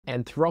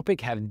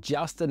Anthropic have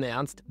just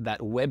announced that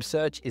web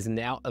search is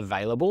now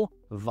available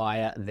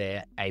via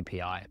their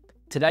API.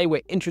 Today,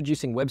 we're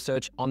introducing web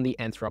search on the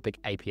Anthropic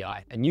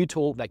API, a new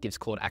tool that gives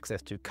Claude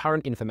access to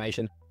current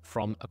information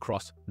from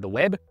across the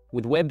web.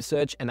 With web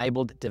search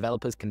enabled,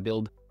 developers can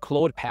build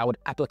Claude-powered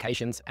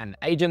applications and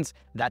agents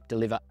that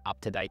deliver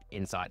up-to-date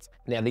insights.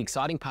 Now, the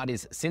exciting part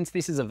is, since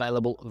this is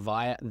available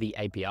via the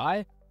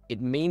API, it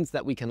means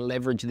that we can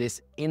leverage this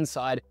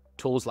inside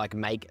tools like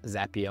Make,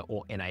 Zapier,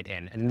 or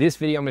N8N. And in this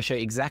video, I'm gonna show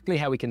you exactly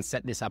how we can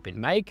set this up in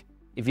Make.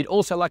 If you'd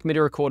also like me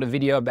to record a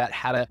video about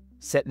how to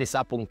set this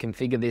up and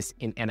configure this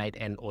in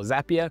N8N or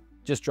Zapier,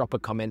 just drop a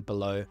comment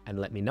below and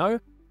let me know.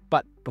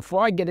 But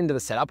before I get into the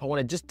setup, I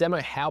wanna just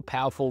demo how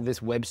powerful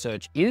this web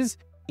search is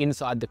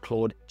inside the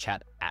Claude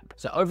chat app.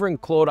 So over in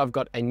Claude, I've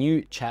got a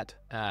new chat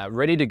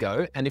ready to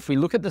go. And if we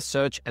look at the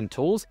search and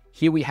tools,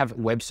 here we have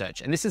web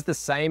search. And this is the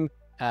same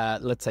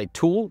let's say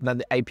tool that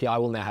the API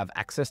will now have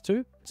access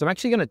to. So I'm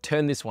actually gonna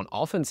turn this one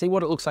off and see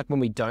what it looks like when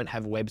we don't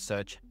have web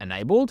search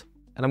enabled.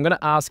 And I'm gonna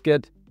ask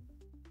it,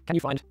 can you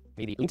find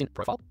me the LinkedIn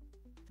profile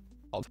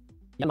of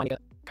Jan Meinicke,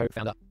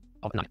 co-founder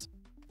of 9x?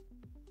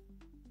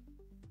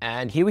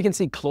 And here we can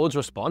see Claude's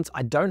response.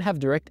 I don't have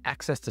direct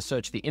access to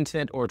search the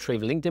internet or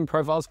retrieve LinkedIn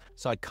profiles,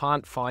 so I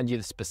can't find you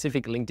the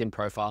specific LinkedIn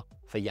profile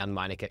for Jan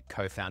Meinicke,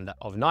 co-founder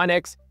of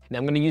 9x. Now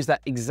I'm going to use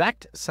that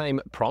exact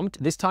same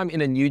prompt, this time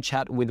in a new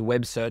chat with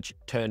web search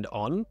turned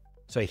on.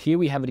 So here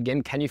we have it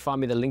again. Can you find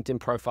me the LinkedIn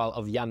profile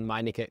of Jan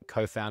Meinicke,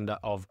 co-founder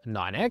of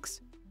 9x?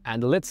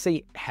 And let's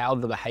see how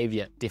the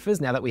behavior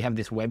differs now that we have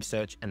this web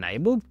search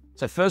enabled.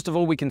 So first of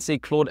all, we can see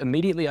Claude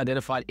immediately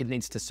identified it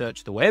needs to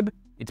search the web.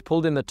 It's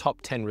pulled in the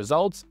top 10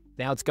 results.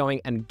 Now it's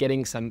going and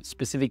getting some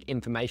specific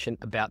information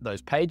about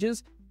those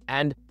pages.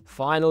 And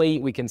finally,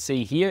 we can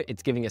see here,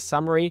 it's giving a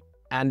summary,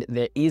 and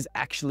there is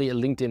actually a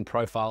LinkedIn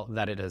profile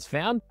that it has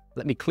found.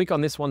 Let me click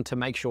on this one to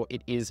make sure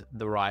it is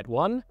the right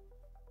one.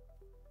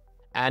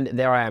 And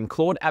there I am.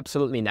 Claude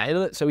absolutely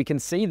nailed it. So we can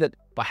see that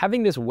by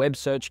having this web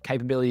search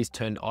capabilities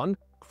turned on,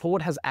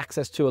 Claude has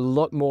access to a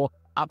lot more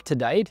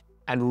up-to-date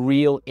and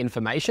real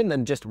information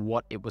than just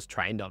what it was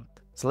trained on.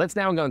 So let's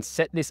now go and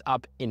set this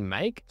up in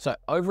Make. So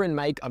over in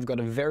Make, I've got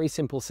a very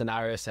simple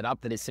scenario set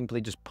up that is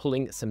simply just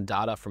pulling some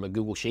data from a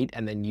Google Sheet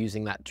and then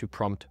using that to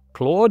prompt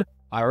Claude.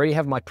 I already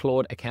have my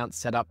Claude account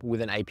set up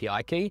with an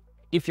API key.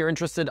 If you're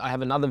interested, I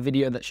have another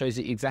video that shows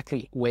you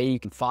exactly where you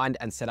can find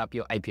and set up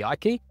your API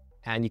key,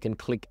 and you can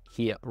click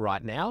here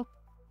right now.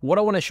 What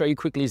I want to show you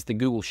quickly is the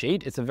Google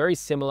Sheet. It's a very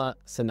similar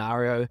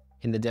scenario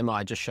in the demo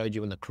I just showed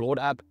you in the Claude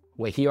app,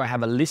 where here I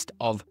have a list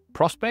of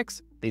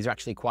prospects. These are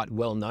actually quite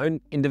well-known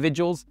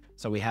individuals.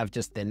 So we have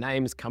just their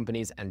names,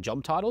 companies, and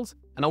job titles.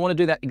 And I want to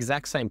do that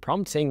exact same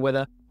prompt, seeing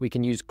whether we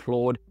can use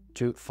Claude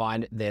to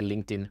find their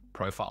LinkedIn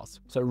profiles.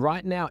 So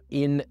right now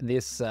in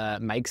this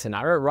Make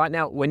scenario, right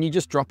now, when you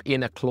just drop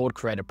in a Claude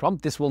creator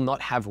prompt, this will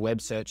not have web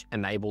search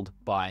enabled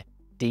by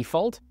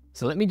default.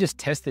 So let me just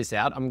test this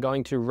out. I'm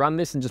going to run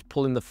this and just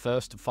pull in the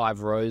first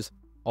 5 rows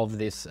of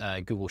this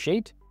Google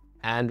Sheet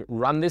and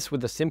run this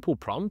with a simple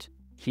prompt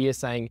here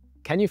saying,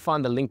 can you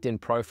find the LinkedIn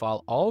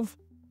profile of,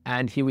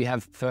 and here we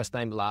have first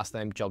name, last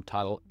name, job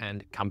title,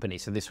 and company.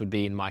 So this would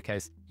be, in my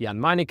case, Jan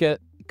Meinicke,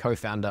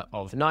 co-founder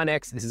of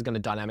 9x. This is going to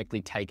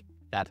dynamically take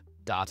that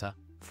data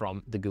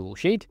from the Google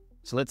Sheet.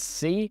 So let's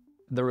see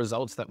the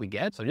results that we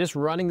get. So just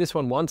running this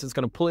one once, it's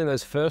going to pull in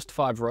those first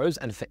 5 rows,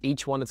 and for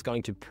each one, it's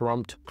going to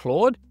prompt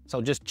Claude. So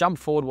I'll just jump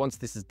forward once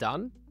this is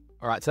done.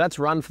 All right, so that's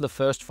run for the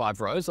first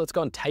 5 rows. Let's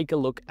go and take a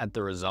look at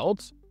the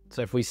results.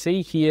 So if we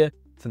see here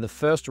for the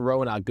first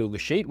row in our Google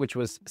Sheet, which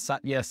was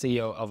Satya,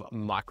 CEO of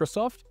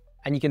Microsoft,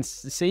 and you can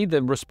see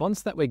the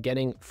response that we're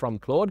getting from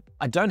Claude.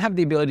 I don't have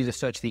the ability to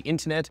search the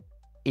internet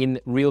in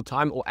real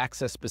time or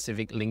access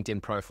specific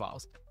LinkedIn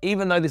profiles.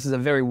 Even though this is a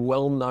very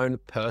well-known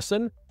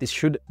person, this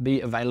should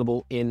be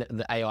available in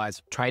the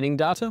AI's training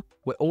data.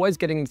 We're always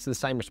getting to the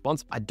same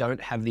response. I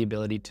don't have the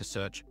ability to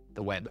search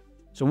the web.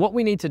 So what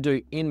we need to do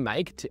in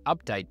Make to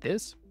update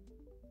this,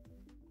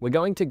 we're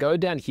going to go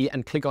down here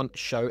and click on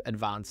Show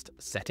Advanced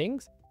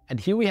Settings. And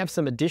here we have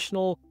some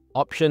additional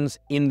options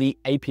in the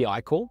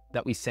API call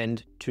that we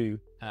send to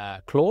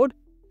Claude,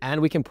 and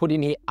we can put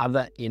in here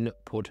other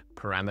input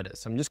parameters.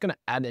 So I'm just going to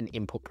add an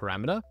input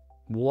parameter.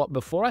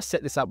 Before I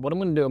set this up, what I'm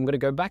going to do, I'm going to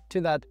go back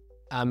to that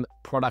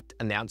product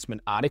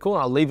announcement article.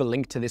 And I'll leave a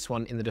link to this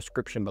one in the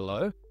description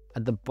below.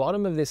 At the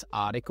bottom of this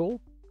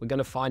article, we're going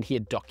to find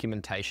here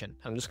documentation.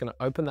 I'm just going to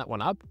open that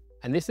one up,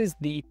 and this is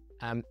the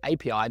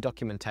API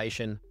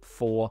documentation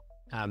for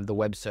the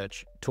web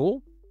search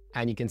tool.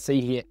 And you can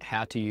see here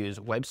how to use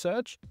web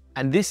search.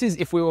 And this is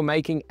if we were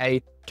making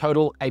a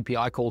total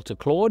API call to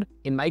Claude.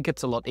 In Make,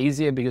 it's a lot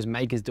easier because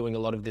Make is doing a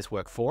lot of this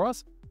work for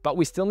us, but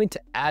we still need to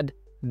add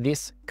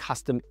this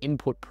custom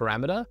input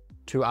parameter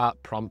to our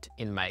prompt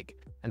in Make.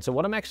 And so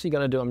what I'm actually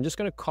going to do, I'm just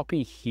going to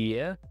copy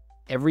here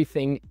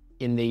everything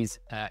in these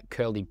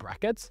curly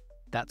brackets.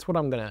 That's what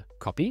I'm going to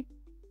copy.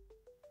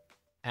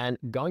 And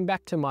going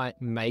back to my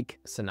Make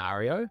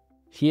scenario,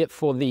 here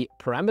for the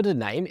parameter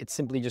name, it's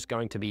simply just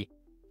going to be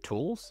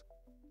tools,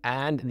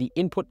 and the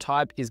input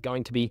type is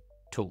going to be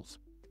tools.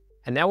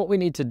 And now what we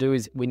need to do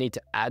is we need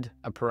to add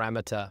a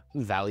parameter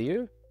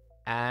value.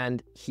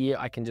 And here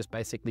I can just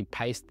basically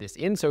paste this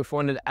in. So if we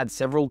wanted to add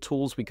several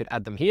tools, we could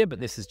add them here, but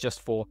this is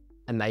just for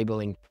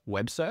enabling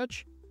web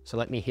search. So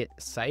let me hit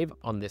save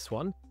on this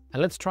one.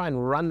 And let's try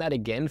and run that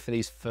again for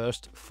these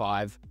first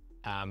 5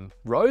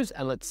 rows.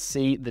 And let's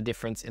see the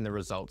difference in the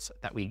results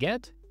that we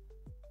get.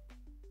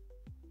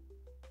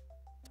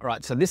 All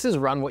right, so this is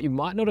run. What you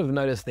might not have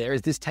noticed there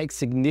is this takes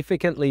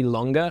significantly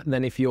longer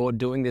than if you're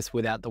doing this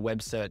without the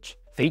web search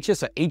feature.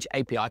 So each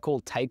API call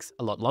takes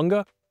a lot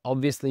longer,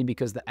 obviously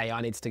because the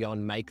AI needs to go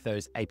and make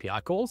those API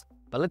calls.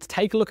 But let's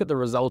take a look at the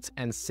results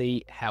and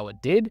see how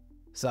it did.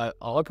 So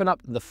I'll open up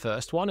the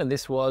first one, and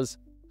this was,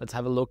 let's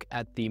have a look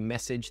at the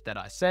message that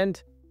I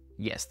sent.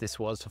 Yes, this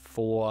was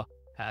for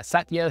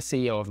Satya,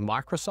 CEO of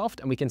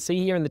Microsoft. And we can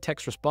see here in the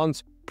text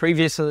response,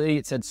 previously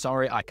it said,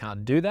 sorry, I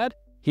can't do that.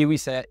 Here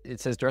it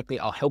says directly,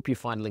 I'll help you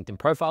find a LinkedIn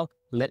profile.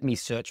 Let me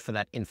search for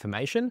that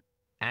information.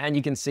 And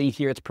you can see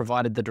here it's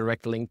provided the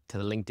direct link to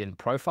the LinkedIn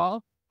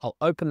profile. I'll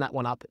open that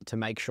one up to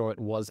make sure it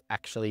was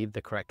actually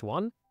the correct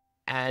one.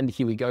 And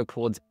here we go,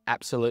 Claude's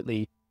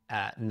absolutely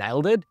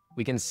nailed it.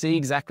 We can see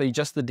exactly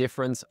just the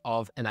difference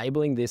of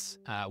enabling this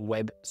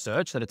web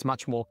search, that it's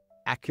much more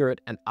accurate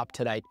and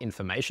up-to-date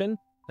information.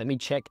 Let me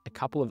check a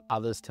couple of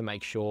others to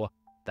make sure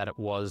that it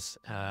was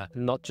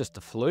not just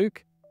a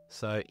fluke.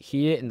 So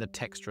here in the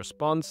text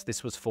response,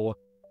 this was for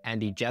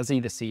Andy Jassy,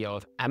 the CEO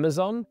of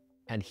Amazon.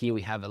 And here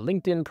we have a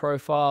LinkedIn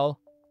profile.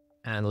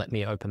 And let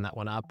me open that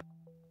one up.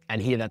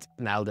 And here that's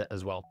nailed it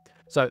as well.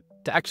 So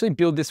to actually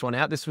build this one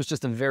out, this was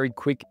just a very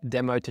quick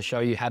demo to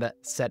show you how to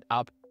set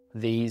up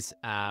these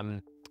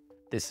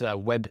this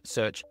web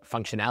search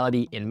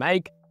functionality in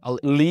Make. I'll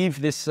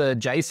leave this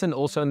JSON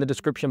also in the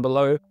description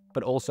below,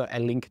 but also a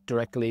link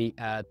directly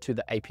to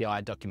the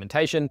API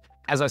documentation.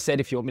 As I said,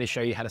 if you want me to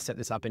show you how to set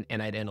this up in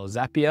N8N or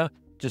Zapier,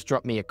 just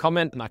drop me a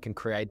comment and I can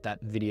create that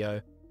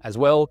video as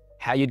well.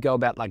 How you'd go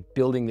about like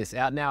building this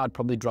out now, I'd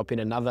probably drop in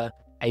another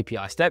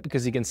API step,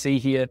 because you can see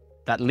here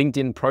that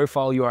LinkedIn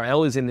profile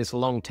URL is in this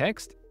long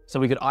text. So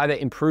we could either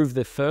improve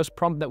the first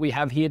prompt that we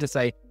have here to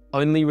say,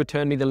 only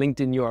return me the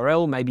LinkedIn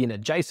URL, maybe in a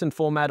JSON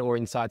format or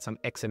inside some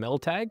XML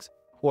tags,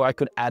 or I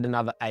could add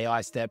another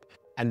AI step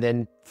and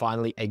then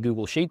finally a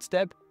Google Sheet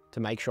step to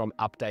make sure I'm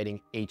updating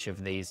each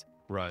of these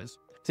rows.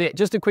 So yeah,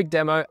 just a quick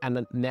demo,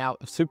 and now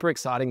super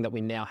exciting that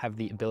we now have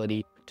the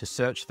ability to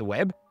search the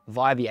web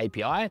via the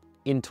API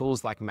in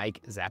tools like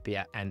Make,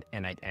 Zapier, and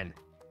N8N.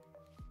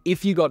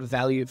 If you got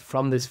value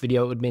from this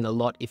video, it would mean a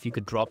lot if you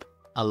could drop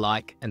a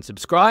like and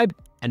subscribe.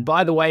 And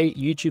by the way,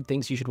 YouTube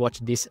thinks you should watch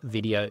this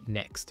video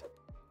next.